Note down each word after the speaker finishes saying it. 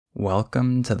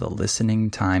Welcome to the Listening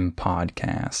Time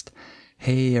Podcast.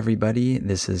 Hey everybody,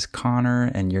 this is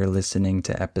Connor and you're listening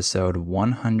to episode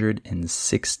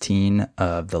 116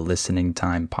 of the Listening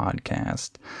Time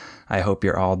Podcast. I hope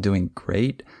you're all doing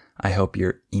great. I hope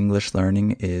your English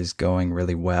learning is going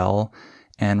really well.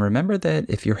 And remember that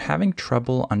if you're having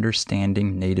trouble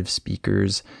understanding native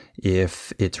speakers,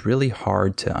 if it's really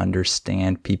hard to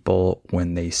understand people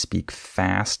when they speak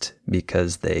fast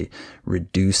because they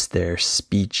reduce their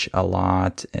speech a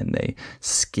lot and they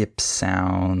skip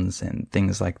sounds and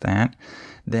things like that,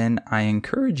 then I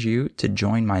encourage you to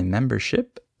join my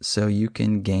membership so you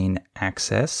can gain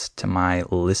access to my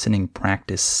listening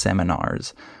practice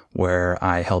seminars where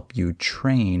I help you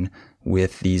train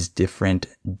with these different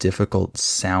difficult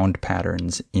sound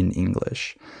patterns in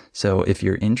English. So if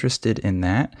you're interested in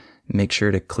that, make sure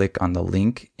to click on the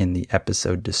link in the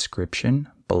episode description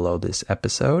below this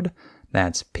episode.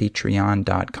 That's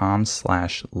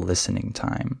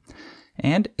patreon.com/listeningtime.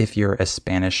 And if you're a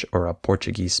Spanish or a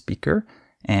Portuguese speaker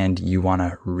and you want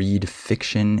to read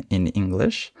fiction in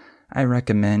English, I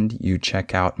recommend you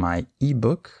check out my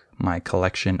ebook, my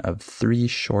collection of 3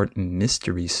 short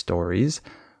mystery stories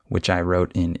which I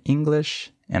wrote in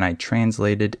English and I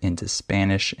translated into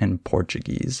Spanish and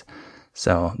Portuguese.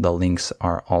 So the links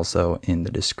are also in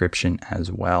the description as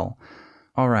well.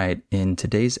 All right, in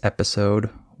today's episode,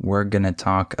 we're going to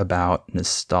talk about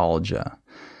nostalgia.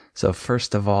 So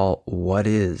first of all, what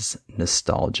is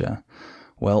nostalgia?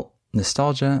 Well,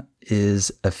 nostalgia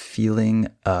is a feeling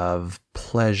of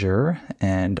pleasure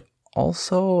and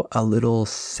also a little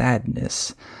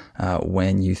sadness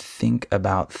when you think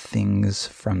about things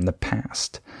from the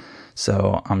past.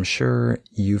 So I'm sure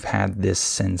you've had this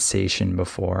sensation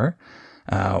before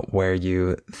where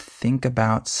you think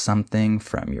about something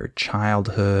from your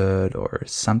childhood or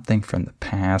something from the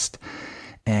past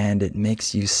and it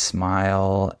makes you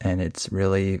smile and it's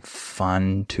really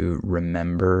fun to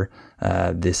remember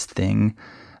this thing.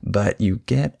 But you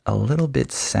get a little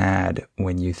bit sad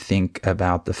when you think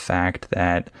about the fact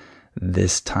that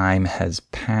this time has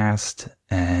passed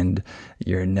and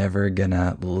you're never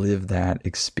gonna live that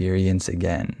experience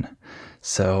again.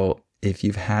 So if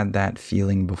you've had that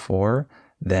feeling before,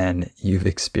 then you've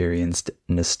experienced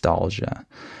nostalgia.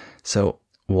 So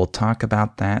we'll talk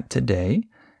about that today.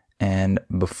 And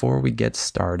before we get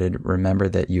started, remember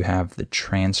that you have the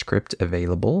transcript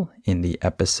available in the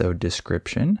episode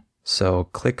description. So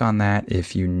click on that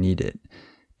if you need it.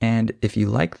 And if you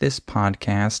like this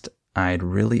podcast, I'd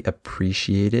really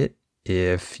appreciate it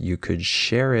if you could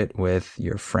share it with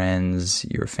your friends,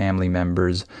 your family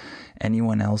members,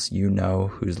 anyone else you know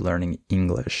who's learning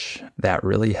English. That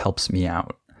really helps me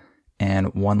out.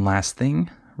 And one last thing,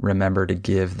 remember to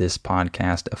give this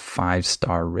podcast a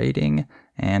 5-star rating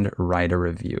and write a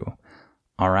review.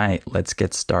 All right, let's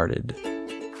get started.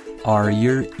 Are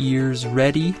your ears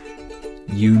ready?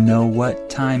 You know what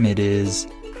time it is.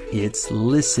 It's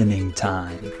listening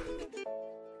time.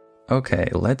 Okay,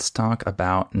 let's talk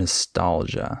about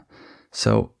nostalgia.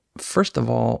 So, first of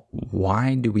all,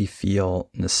 why do we feel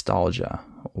nostalgia?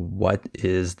 What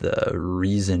is the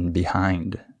reason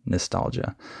behind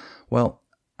nostalgia? Well,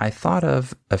 I thought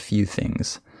of a few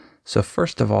things. So,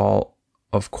 first of all,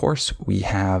 of course, we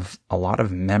have a lot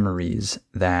of memories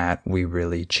that we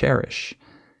really cherish.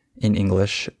 In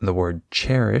English, the word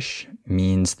cherish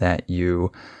means that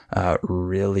you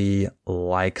really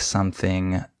like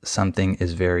something. Something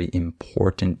is very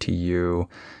important to you.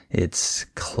 It's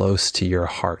close to your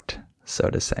heart, so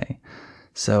to say.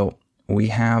 So we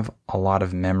have a lot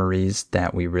of memories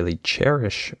that we really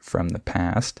cherish from the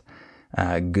past.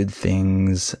 Good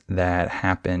things that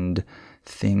happened,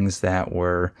 things that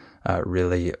were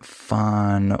really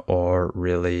fun or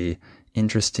really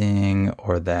interesting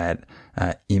or that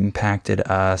impacted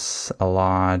us a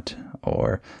lot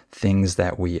or things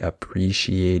that we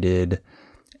appreciated,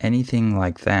 anything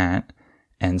like that.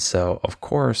 And so, of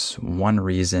course, one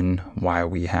reason why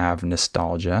we have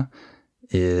nostalgia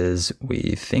is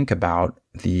we think about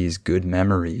these good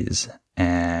memories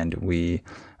and we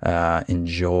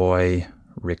enjoy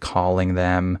recalling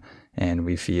them and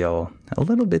we feel a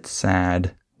little bit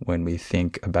sad when we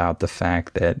think about the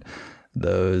fact that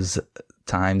those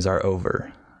times are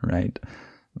over, right?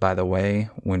 By the way,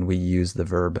 when we use the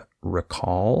verb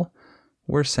recall,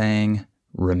 we're saying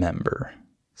remember.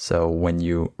 So when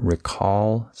you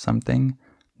recall something,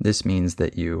 this means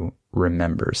that you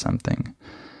remember something.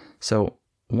 So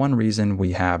one reason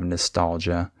we have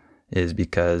nostalgia is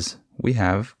because we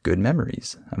have good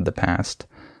memories of the past.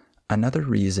 Another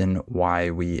reason why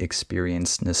we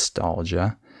experience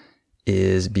nostalgia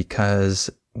is because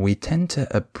we tend to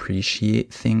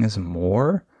appreciate things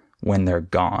more when they're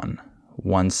gone,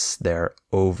 once they're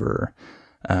over.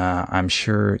 I'm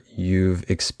sure you've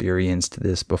experienced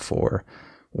this before,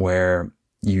 where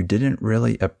you didn't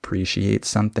really appreciate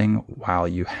something while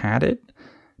you had it,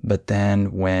 but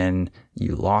then when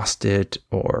you lost it,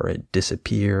 or it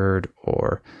disappeared,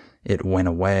 or it went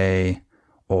away,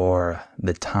 or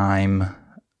the time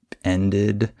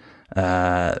ended,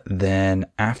 then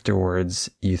afterwards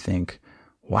you think,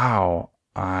 wow,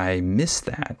 I missed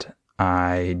that.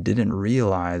 I didn't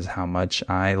realize how much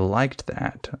I liked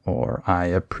that, or I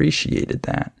appreciated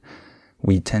that.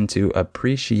 We tend to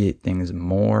appreciate things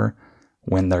more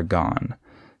when they're gone.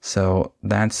 So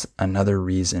that's another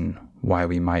reason why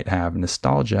we might have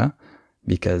nostalgia,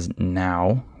 because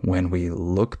now when we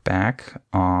look back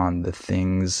on the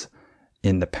things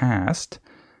in the past,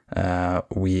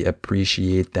 we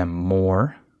appreciate them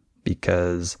more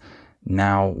because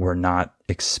now we're not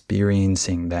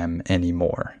experiencing them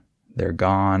anymore. They're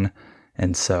gone,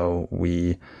 and so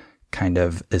we kind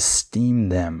of esteem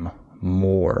them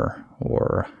more,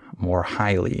 or more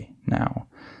highly now.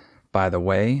 By the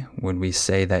way, when we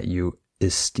say that you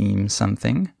esteem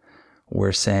something,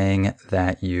 we're saying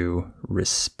that you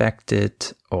respect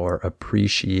it or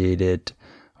appreciate it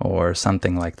or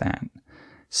something like that.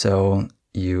 So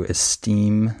you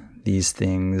esteem these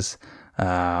things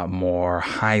more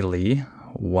highly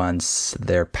once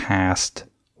they're past,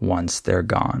 once they're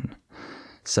gone.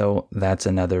 So that's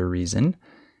another reason.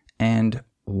 And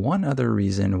one other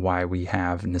reason why we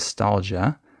have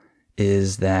nostalgia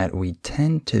is that we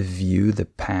tend to view the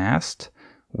past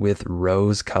with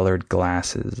rose-colored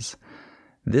glasses.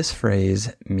 This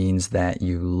phrase means that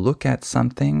you look at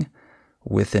something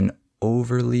with an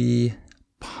overly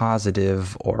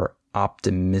positive or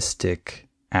optimistic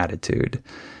attitude.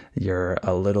 You're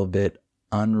a little bit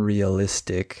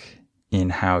unrealistic in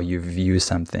how you view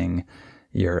something.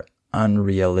 You're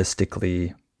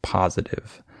unrealistically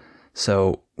positive.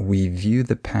 So we view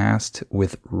the past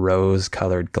with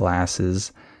rose-colored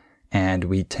glasses, and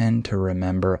we tend to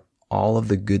remember all of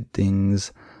the good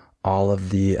things, all of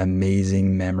the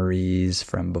amazing memories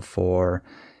from before,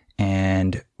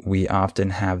 and we often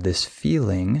have this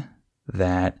feeling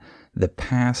that the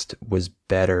past was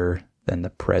better than the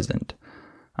present.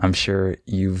 I'm sure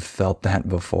you've felt that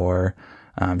before.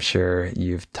 I'm sure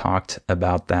you've talked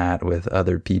about that with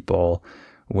other people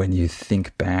when you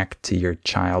think back to your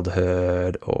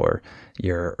childhood or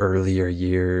your earlier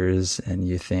years and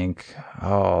you think,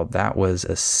 oh, that was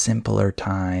a simpler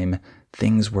time.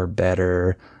 Things were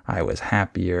better. I was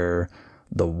happier.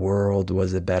 The world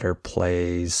was a better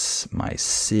place. My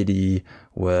city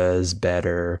was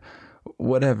better.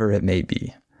 Whatever it may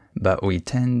be. But we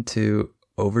tend to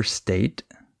overstate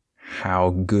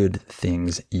how good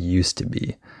things used to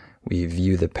be. We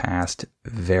view the past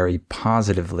very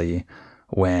positively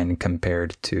when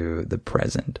compared to the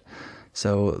present.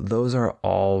 So those are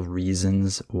all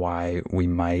reasons why we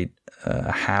might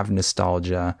have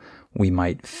nostalgia. We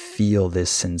might feel this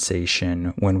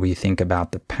sensation when we think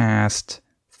about the past,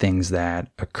 things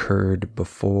that occurred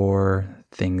before,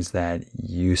 things that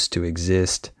used to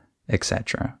exist,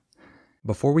 etc.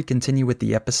 Before we continue with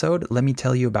the episode, let me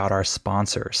tell you about our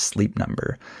sponsor, Sleep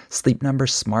Number. Sleep Number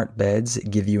smart beds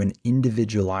give you an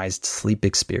individualized sleep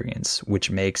experience,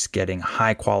 which makes getting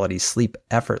high-quality sleep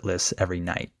effortless every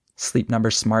night. Sleep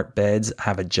Number smart beds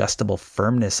have adjustable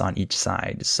firmness on each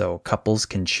side, so couples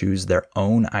can choose their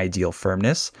own ideal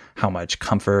firmness, how much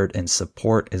comfort and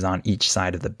support is on each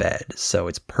side of the bed, so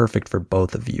it's perfect for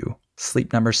both of you.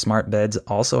 Sleep Number smart beds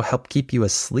also help keep you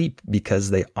asleep because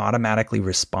they automatically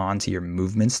respond to your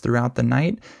movements throughout the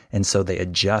night, and so they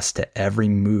adjust to every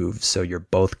move so you're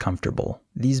both comfortable.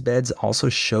 These beds also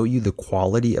show you the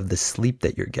quality of the sleep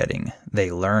that you're getting.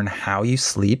 They learn how you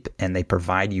sleep, and they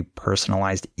provide you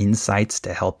personalized insights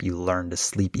to help you learn to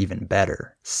sleep even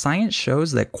better. Science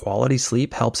shows that quality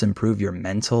sleep helps improve your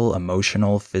mental,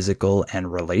 emotional, physical,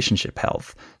 and relationship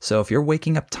health. So if you're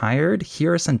waking up tired,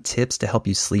 here are some tips to help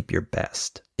you sleep your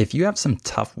best. If you have some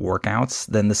tough workouts,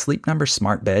 then the Sleep Number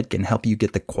smart bed can help you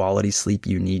get the quality sleep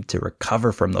you need to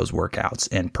recover from those workouts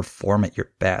and perform at your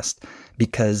best,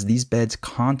 because these beds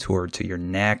contour to your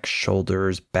neck,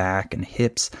 shoulders, back, and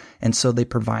hips, and so they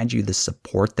provide you the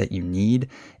support that you need,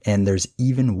 and there's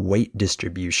even weight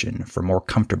distribution for more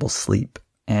comfortable sleep.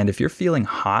 And if you're feeling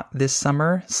hot this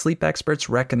summer, sleep experts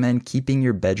recommend keeping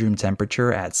your bedroom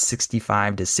temperature at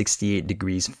 65 to 68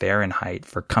 degrees Fahrenheit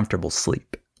for comfortable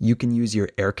sleep. You can use your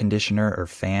air conditioner or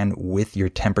fan with your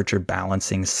temperature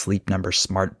balancing Sleep Number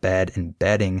smart bed and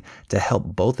bedding to help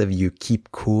both of you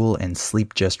keep cool and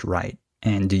sleep just right.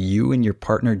 And do you and your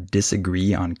partner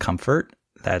disagree on comfort?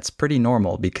 That's pretty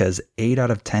normal because 8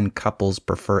 out of 10 couples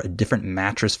prefer a different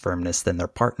mattress firmness than their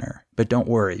partner. But don't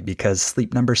worry, because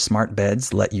Sleep Number smart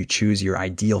beds let you choose your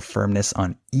ideal firmness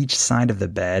on each side of the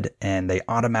bed, and they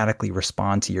automatically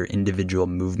respond to your individual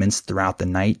movements throughout the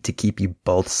night to keep you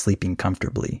both sleeping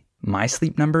comfortably. My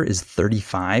sleep number is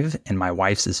 35 and my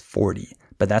wife's is 40.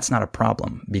 But that's not a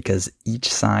problem because each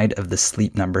side of the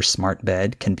Sleep Number smart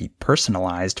bed can be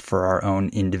personalized for our own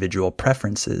individual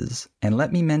preferences. And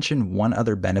let me mention one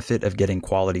other benefit of getting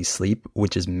quality sleep,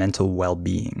 which is mental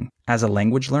well-being. As a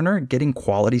language learner, getting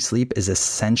quality sleep is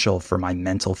essential for my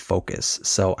mental focus,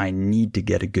 so I need to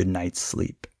get a good night's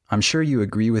sleep. I'm sure you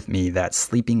agree with me that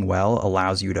sleeping well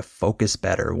allows you to focus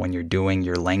better when you're doing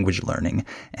your language learning,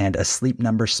 and a Sleep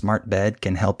Number smart bed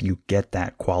can help you get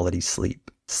that quality sleep.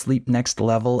 Sleep next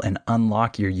level and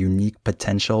unlock your unique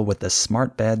potential with a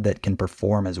smart bed that can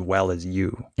perform as well as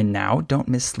you. And now, don't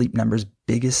miss Sleep Number's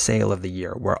biggest sale of the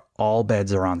year, where all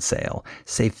beds are on sale.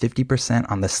 Save 50%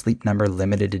 on the Sleep Number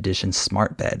limited edition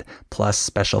smart bed, plus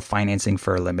special financing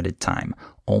for a limited time.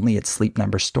 Only at Sleep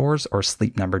Number stores or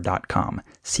sleepnumber.com.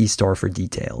 See store for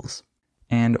details.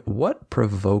 And what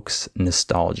provokes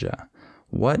nostalgia?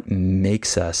 What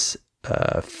makes us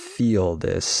feel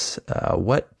this?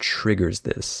 What triggers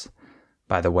this?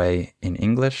 By the way, in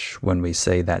English, when we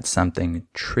say that something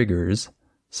triggers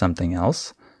something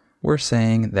else, we're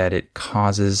saying that it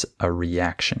causes a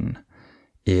reaction.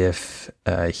 If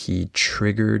he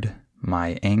triggered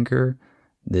my anger,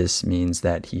 this means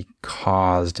that he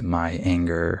caused my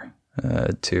anger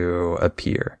to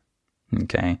appear.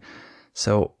 Okay?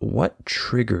 So what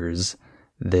triggers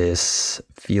this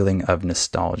feeling of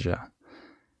nostalgia?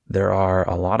 There are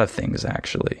a lot of things,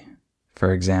 actually.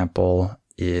 For example,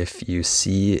 if you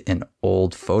see an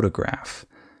old photograph,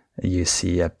 you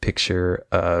see a picture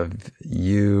of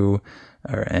you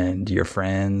and your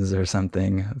friends or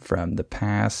something from the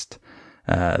past,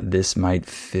 this might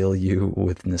fill you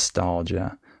with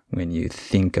nostalgia when you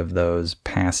think of those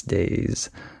past days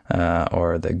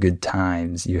or the good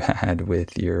times you had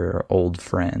with your old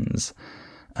friends.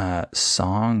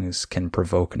 Songs can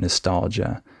provoke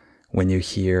nostalgia. When you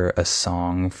hear a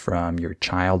song from your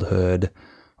childhood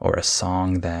or a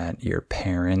song that your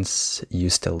parents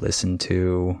used to listen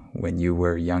to when you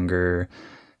were younger,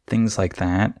 things like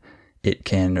that, it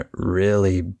can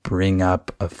really bring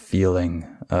up a feeling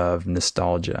of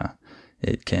nostalgia.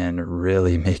 It can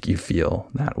really make you feel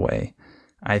that way.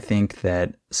 I think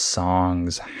that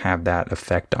songs have that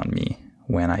effect on me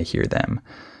when I hear them.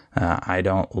 I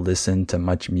don't listen to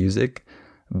much music,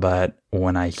 but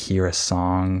when I hear a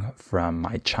song from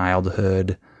my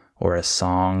childhood or a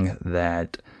song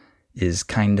that is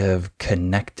kind of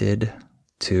connected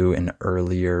to an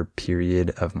earlier period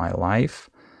of my life,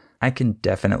 I can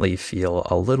definitely feel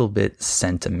a little bit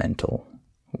sentimental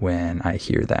when I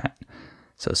hear that.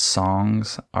 So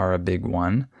songs are a big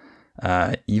one.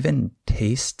 Even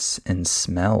tastes and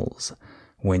smells.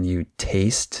 When you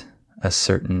taste a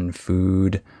certain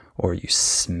food or you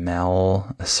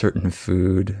smell a certain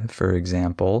food, for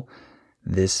example,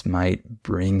 this might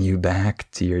bring you back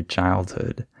to your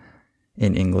childhood.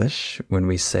 In English, when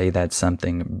we say that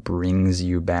something brings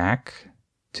you back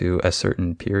to a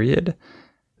certain period,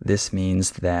 this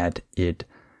means that it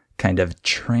kind of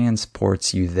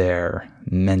transports you there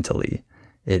mentally.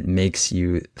 It makes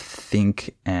you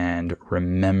think and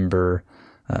remember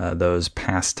those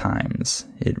past times.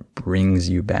 It brings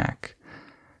you back.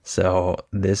 So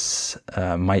this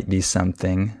might be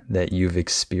something that you've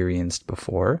experienced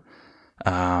before,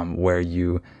 where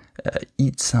you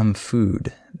eat some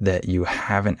food that you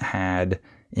haven't had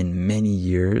in many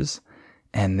years,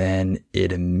 and then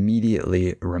it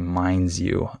immediately reminds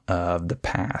you of the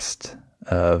past,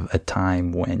 of a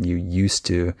time when you used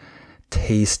to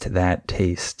taste that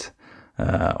taste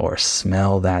or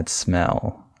smell that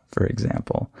smell, for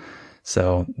example.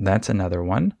 So that's another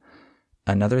one.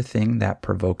 Another thing that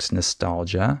provokes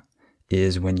nostalgia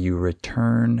is when you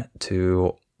return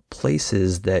to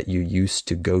places that you used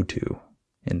to go to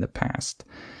in the past.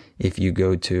 If you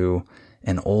go to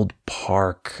an old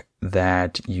park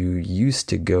that you used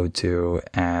to go to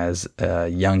as a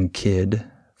young kid,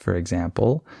 for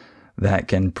example, that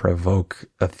can provoke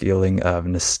a feeling of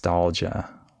nostalgia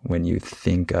when you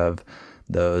think of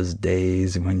those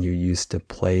days when you used to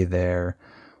play there.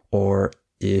 Or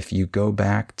if you go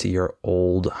back to your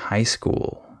old high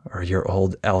school or your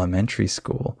old elementary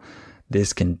school,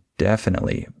 this can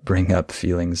definitely bring up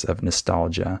feelings of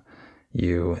nostalgia.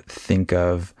 You think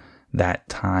of that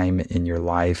time in your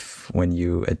life when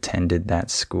you attended that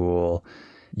school.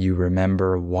 You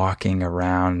remember walking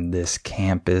around this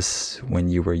campus when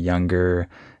you were younger,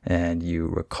 and you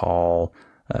recall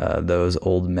those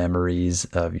old memories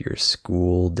of your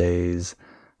school days.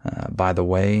 By the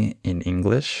way, in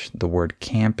English, the word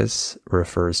campus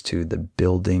refers to the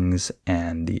buildings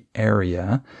and the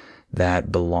area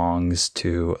that belongs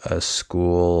to a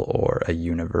school or a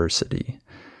university.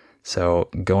 So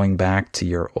going back to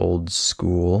your old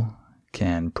school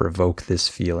can provoke this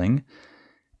feeling,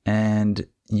 and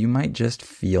you might just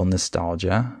feel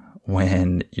nostalgia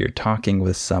when you're talking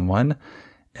with someone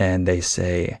and they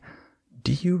say,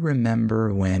 "Do you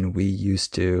remember when we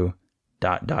used to ...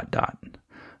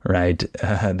 Right?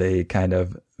 They kind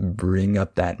of bring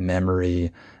up that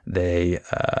memory. They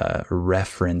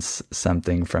reference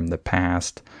something from the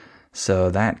past.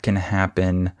 So that can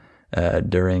happen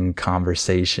during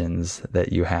conversations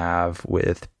that you have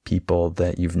with people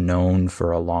that you've known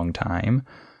for a long time,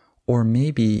 or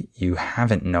maybe you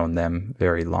haven't known them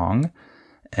very long,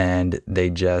 and they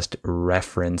just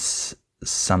reference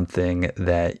something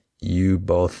that you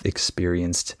both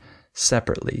experienced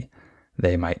separately.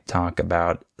 They might talk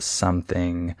about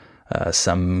something,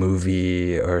 some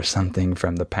movie or something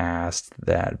from the past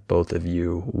that both of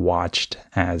you watched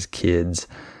as kids,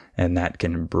 and that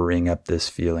can bring up this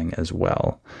feeling as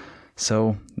well.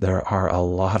 So there are a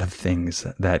lot of things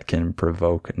that can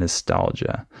provoke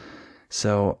nostalgia.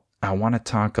 So I want to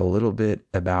talk a little bit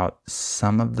about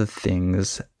some of the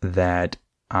things that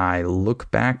I look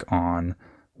back on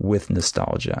with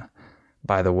nostalgia.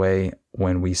 By the way,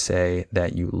 when we say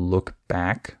that you look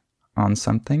back on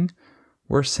something,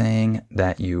 we're saying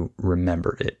that you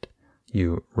remember it,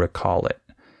 you recall it.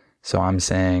 So I'm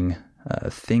saying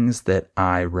things that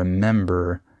I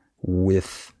remember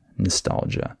with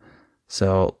nostalgia.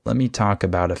 So let me talk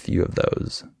about a few of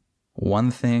those.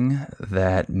 One thing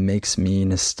that makes me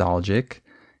nostalgic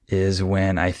is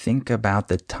when I think about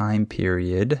the time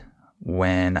period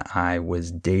when I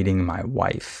was dating my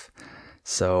wife.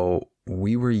 So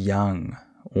we were young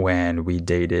when we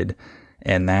dated,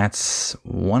 and that's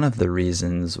one of the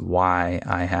reasons why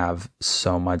I have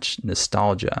so much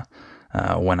nostalgia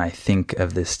when I think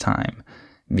of this time,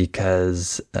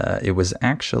 because it was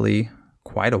actually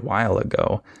quite a while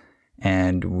ago,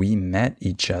 and we met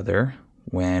each other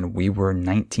when we were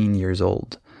 19 years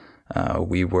old.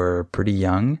 We were pretty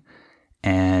young,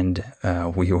 and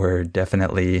we were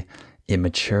definitely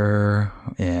immature,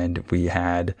 and we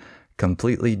had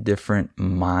completely different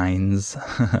minds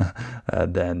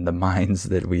than the minds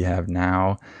that we have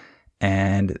now.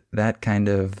 And that kind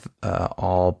of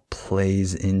all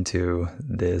plays into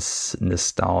this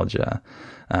nostalgia.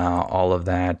 All of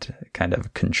that kind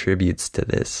of contributes to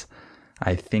this.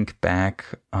 I think back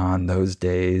on those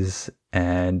days,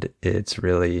 and it's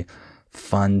really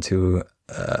fun to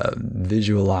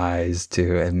visualize,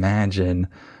 to imagine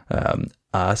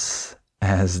us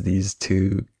as these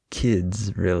two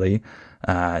kids, really,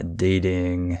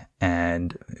 dating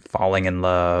and falling in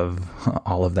love,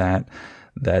 all of that.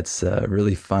 That's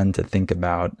really fun to think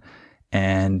about.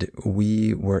 And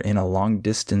we were in a long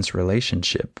distance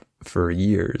relationship for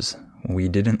years. We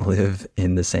didn't live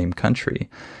in the same country.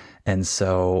 And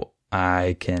so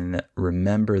I can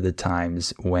remember the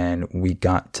times when we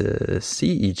got to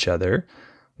see each other,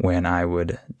 when I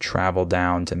would travel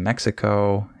down to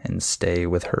Mexico and stay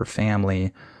with her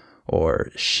family, or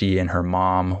she and her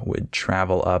mom would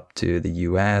travel up to the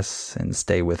US and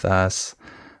stay with us.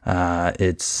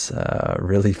 It's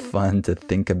really fun to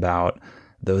think about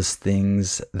those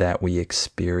things that we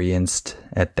experienced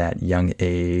at that young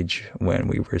age when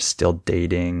we were still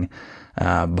dating,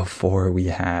 before we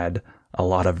had a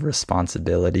lot of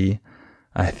responsibility.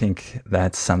 I think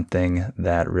that's something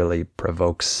that really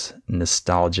provokes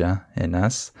nostalgia in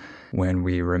us, when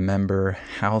we remember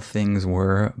how things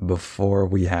were before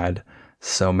we had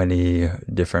so many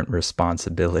different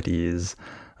responsibilities,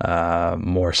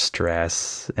 more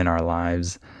stress in our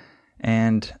lives.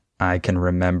 And I can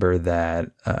remember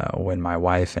that when my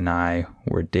wife and I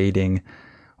were dating,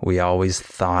 we always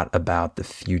thought about the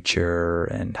future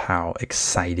and how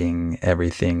exciting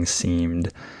everything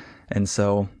seemed. And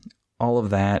so all of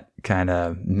that kind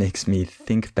of makes me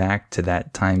think back to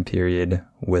that time period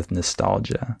with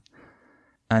nostalgia.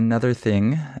 Another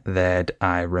thing that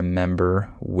I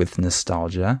remember with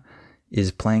nostalgia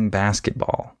is playing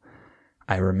basketball.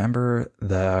 I remember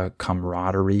the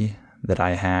camaraderie that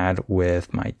I had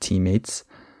with my teammates.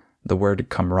 The word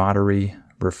camaraderie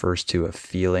refers to a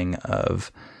feeling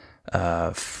of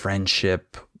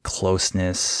friendship,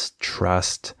 closeness,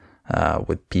 trust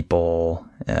with people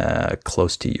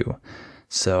close to you.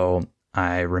 So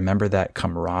I remember that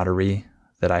camaraderie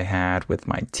that I had with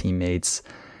my teammates,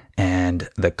 and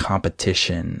the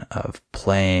competition of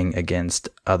playing against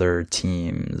other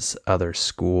teams, other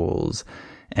schools,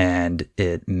 and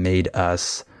it made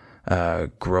us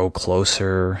grow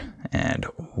closer and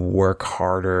work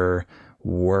harder,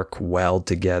 work well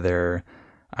together.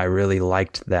 I really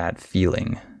liked that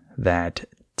feeling, that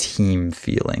team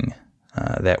feeling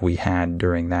that we had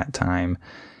during that time.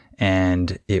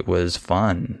 And it was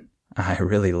fun. I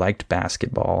really liked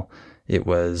basketball. It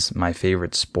was my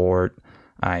favorite sport.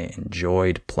 I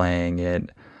enjoyed playing it.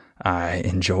 I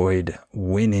enjoyed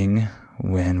winning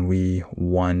when we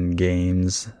won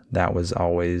games. That was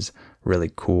always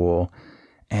really cool.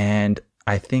 And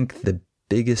I think the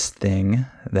biggest thing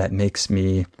that makes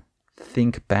me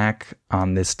think back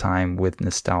on this time with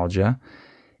nostalgia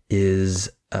is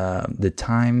the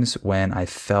times when I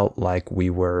felt like we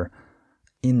were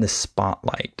in the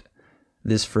spotlight.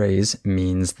 This phrase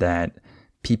means that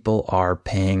people are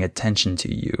paying attention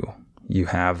to you. You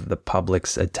have the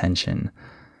public's attention.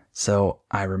 So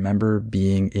I remember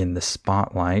being in the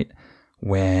spotlight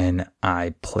when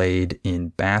I played in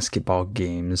basketball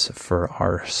games for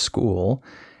our school,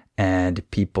 and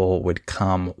people would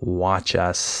come watch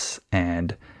us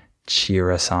and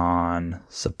cheer us on,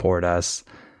 support us.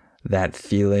 That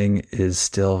feeling is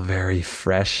still very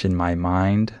fresh in my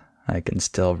mind. I can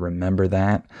still remember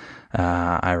that.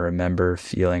 I remember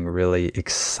feeling really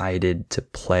excited to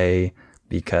play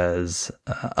because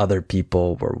other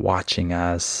people were watching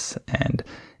us, and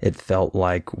it felt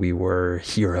like we were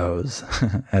heroes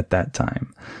at that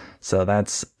time. So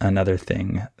that's another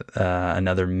thing,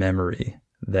 another memory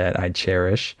that I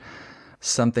cherish.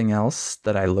 Something else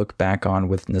that I look back on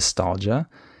with nostalgia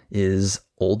is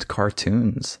old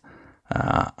cartoons.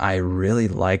 I really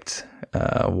liked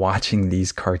watching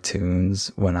these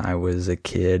cartoons when I was a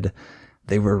kid.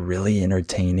 They were really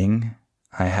entertaining.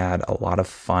 I had a lot of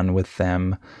fun with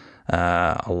them.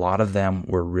 A lot of them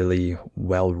were really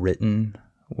well written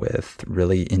with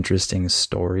really interesting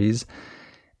stories.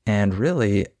 And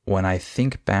really, when I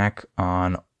think back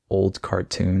on old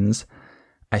cartoons,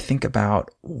 I think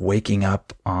about waking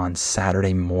up on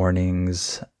Saturday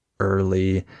mornings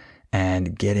early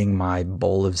and getting my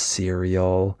bowl of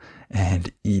cereal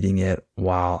and eating it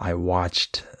while I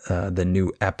watched the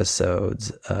new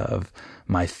episodes of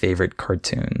my favorite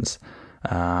cartoons.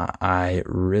 I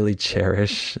really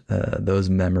cherish those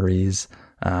memories.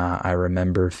 I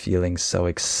remember feeling so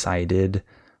excited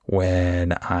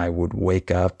when I would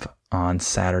wake up on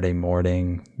Saturday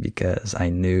morning because I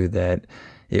knew that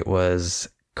it was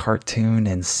cartoon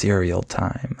and cereal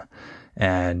time.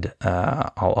 And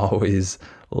I'll always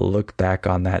look back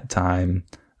on that time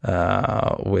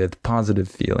with positive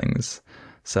feelings.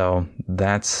 So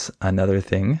that's another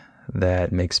thing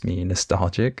that makes me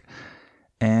nostalgic.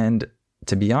 And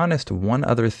to be honest, one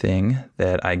other thing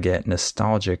that I get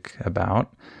nostalgic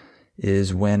about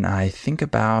is when I think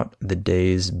about the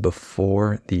days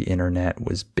before the internet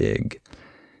was big.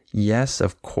 Yes,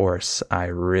 of course, I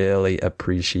really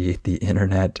appreciate the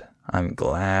internet. I'm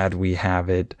glad we have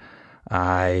it.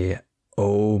 I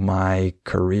owe my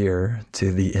career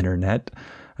to the internet.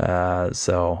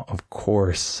 So, of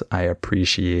course, I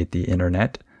appreciate the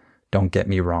internet. Don't get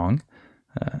me wrong.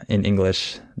 In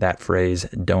English, that phrase,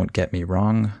 don't get me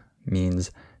wrong,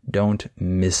 means don't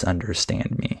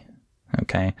misunderstand me.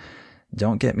 Okay?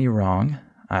 Don't get me wrong.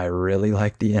 I really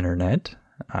like the internet.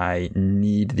 I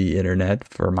need the internet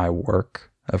for my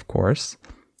work, of course.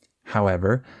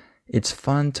 However, it's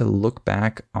fun to look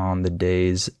back on the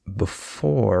days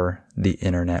before the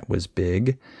internet was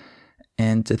big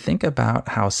and to think about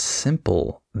how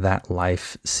simple that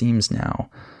life seems now,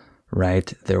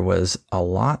 right? There was a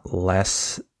lot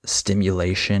less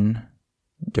stimulation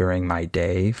during my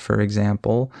day, for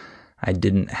example. I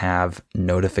didn't have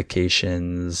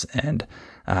notifications, and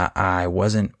I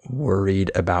wasn't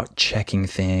worried about checking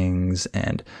things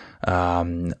and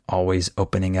always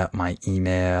opening up my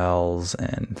emails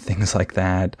and things like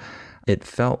that. It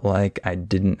felt like I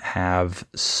didn't have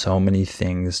so many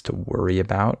things to worry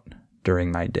about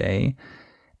during my day,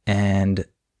 and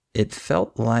it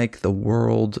felt like the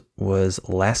world was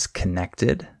less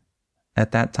connected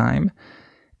at that time.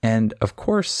 And of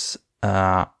course,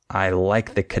 I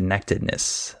like the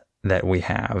connectedness that we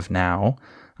have now.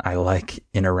 I like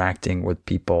interacting with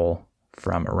people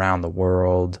from around the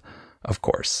world, of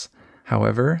course.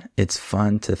 However, it's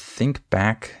fun to think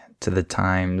back to the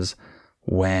times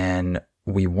when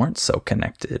we weren't so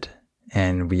connected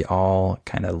and we all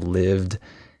kind of lived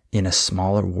in a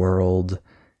smaller world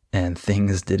and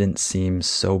things didn't seem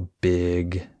so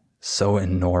big, so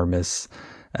enormous.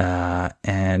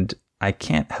 And I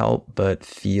can't help but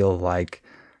feel like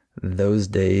those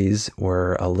days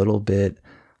were a little bit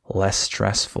less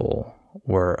stressful,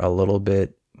 were a little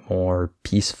bit more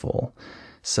peaceful.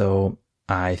 So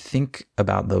I think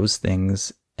about those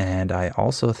things, and I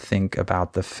also think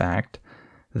about the fact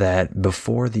that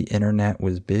before the internet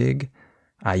was big,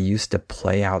 I used to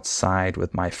play outside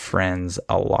with my friends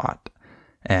a lot.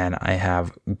 And I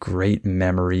have great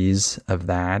memories of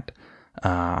that.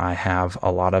 I have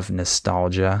a lot of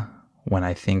nostalgia when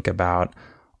I think about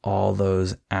all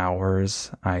those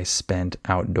hours I spent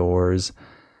outdoors.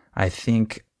 I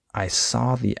think I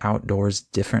saw the outdoors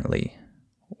differently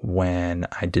when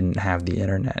I didn't have the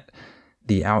internet.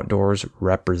 The outdoors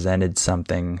represented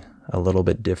something a little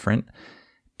bit different,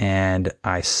 and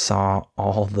I saw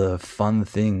all the fun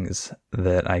things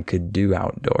that I could do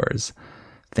outdoors.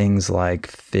 Things like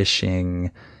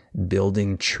fishing,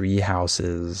 building tree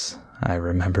houses. I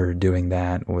remember doing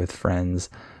that with friends.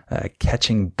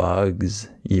 Catching bugs,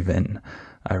 even.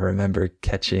 I remember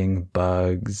catching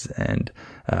bugs and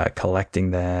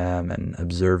collecting them and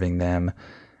observing them.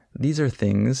 These are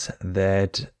things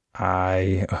that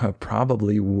I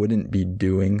probably wouldn't be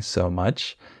doing so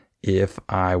much if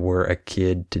I were a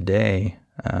kid today,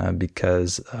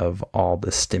 because of all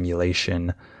the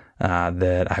stimulation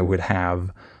that I would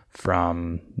have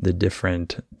from the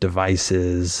different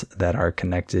devices that are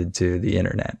connected to the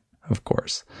internet, of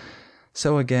course.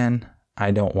 So again,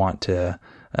 I don't want to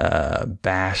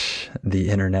bash the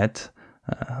internet.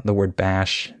 The word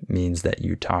bash means that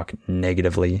you talk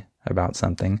negatively about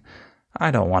something.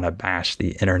 I don't want to bash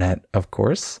the internet, of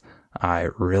course. I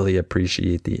really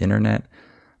appreciate the internet,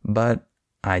 but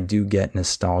I do get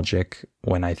nostalgic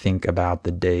when I think about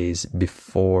the days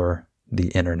before the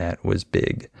internet was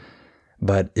big.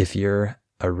 But if you're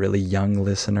a really young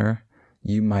listener,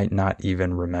 you might not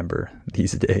even remember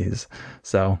these days.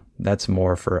 So that's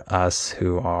more for us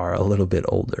who are a little bit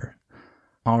older.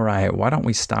 All right, why don't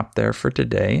we stop there for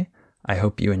today? I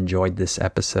hope you enjoyed this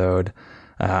episode.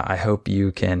 I hope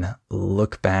you can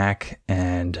look back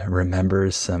and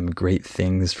remember some great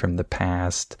things from the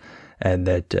past, and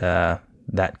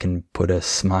that can put a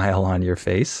smile on your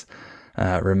face.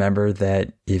 Remember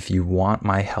that if you want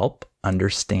my help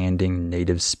understanding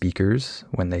native speakers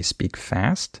when they speak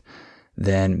fast,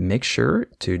 then make sure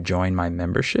to join my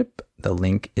membership. The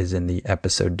link is in the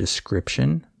episode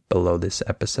description below this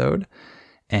episode,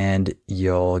 and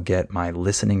you'll get my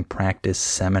listening practice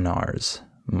seminars,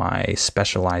 my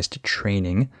specialized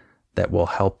training that will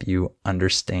help you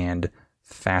understand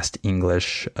fast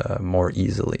English more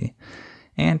easily.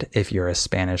 And if you're a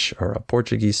Spanish or a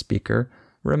Portuguese speaker,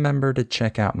 remember to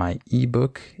check out my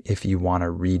ebook if you want to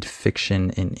read fiction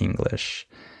in English.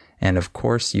 And of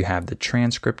course, you have the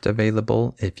transcript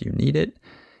available if you need it.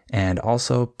 And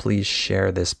also, please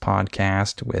share this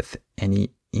podcast with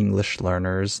any English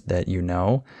learners that you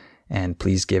know. And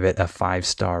please give it a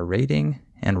 5-star rating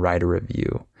and write a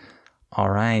review. All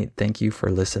right, thank you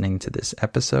for listening to this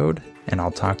episode, and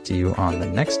I'll talk to you on the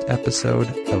next episode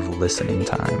of Listening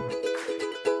Time.